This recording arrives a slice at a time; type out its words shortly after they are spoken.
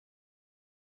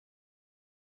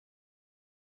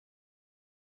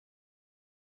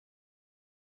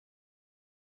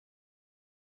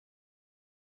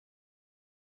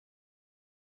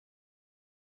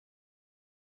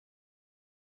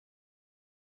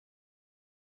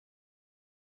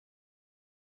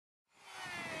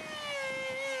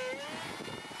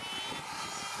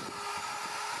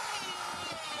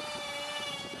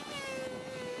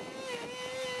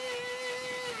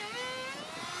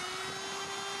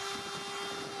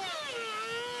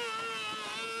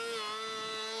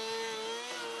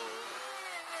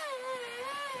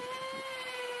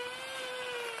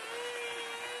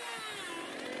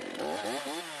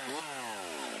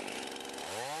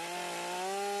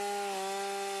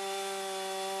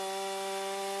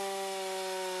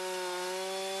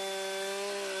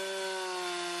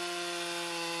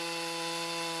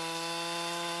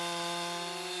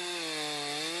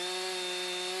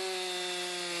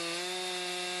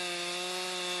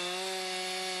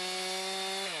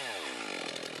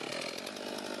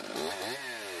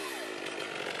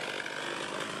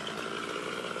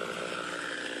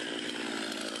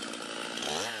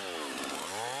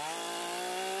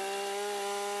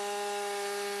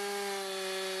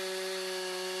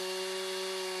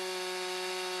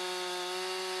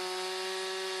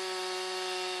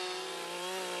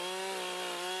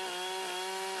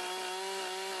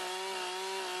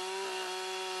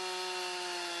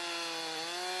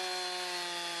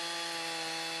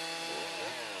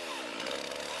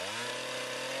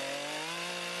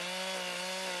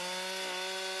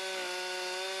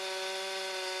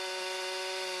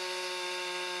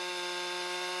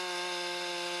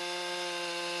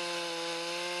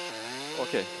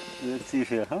Okay. Let's see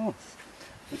here. Oh,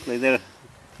 looks like they're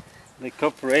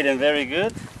cooperating very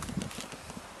good.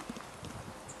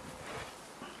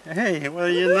 Hey, well,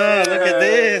 you know, look at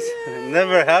this. It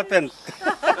never happened.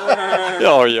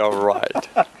 Oh, you're right.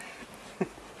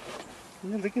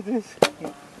 Yeah, look at this.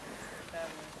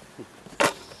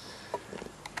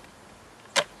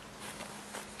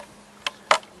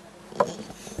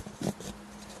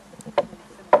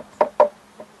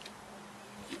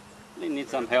 They need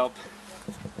some help.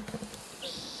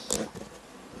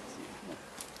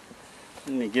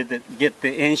 Let me get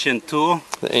the ancient tool.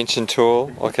 The ancient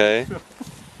tool, okay.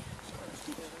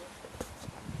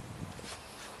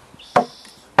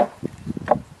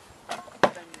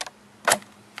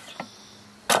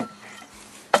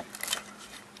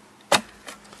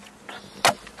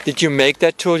 Did you make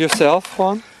that tool yourself,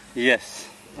 Juan? Yes,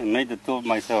 I made the tool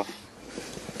myself.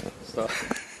 So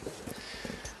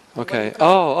Okay.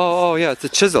 Oh, yeah, it's a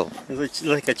chisel. it's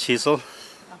like a chisel.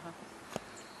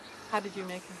 How did you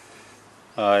make it?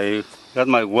 I got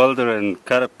my welder and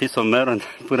cut a piece of metal and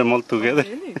put them all together.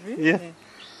 Really? Really? Yeah.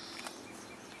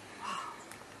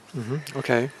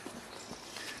 Okay.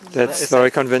 That's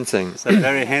very convincing. It's a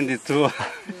very handy tool.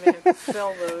 You may have to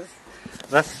sell those.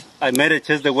 I made it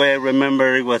just the way I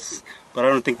remember it was, but I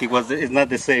don't think it's not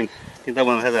the same. I think that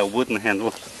one has a wooden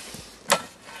handle.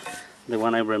 The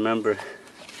one I remember.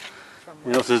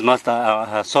 And also it's much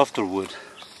a softer wood.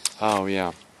 Oh,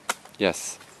 yeah.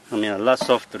 Yes. I mean, a lot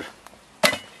softer.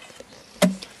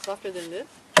 Softer than this?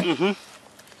 Mm-hmm.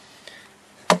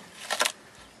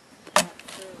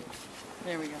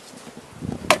 There we go.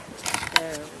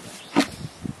 There we go.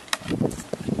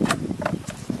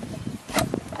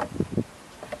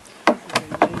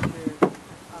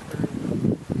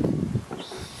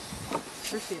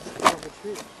 First you have to pull the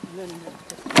tree, and then you have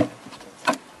to...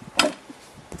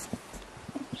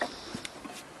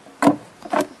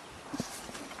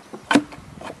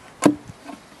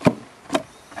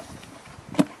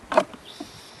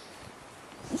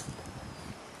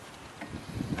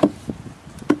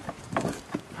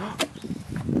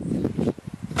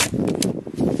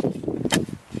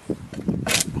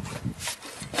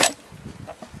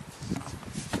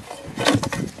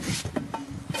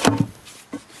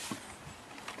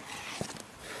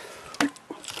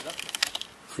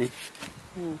 See?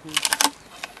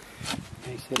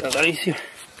 Makes it a lot easier.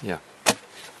 Yeah.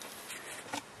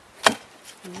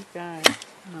 You guys,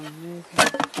 amazing.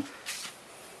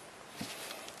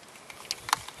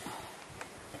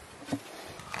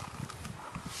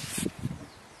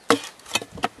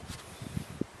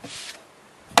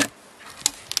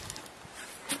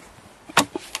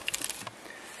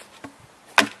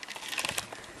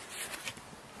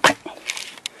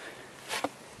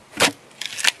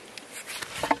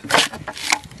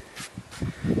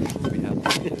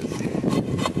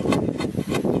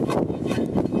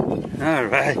 All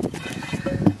right.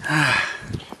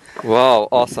 Wow,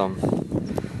 awesome.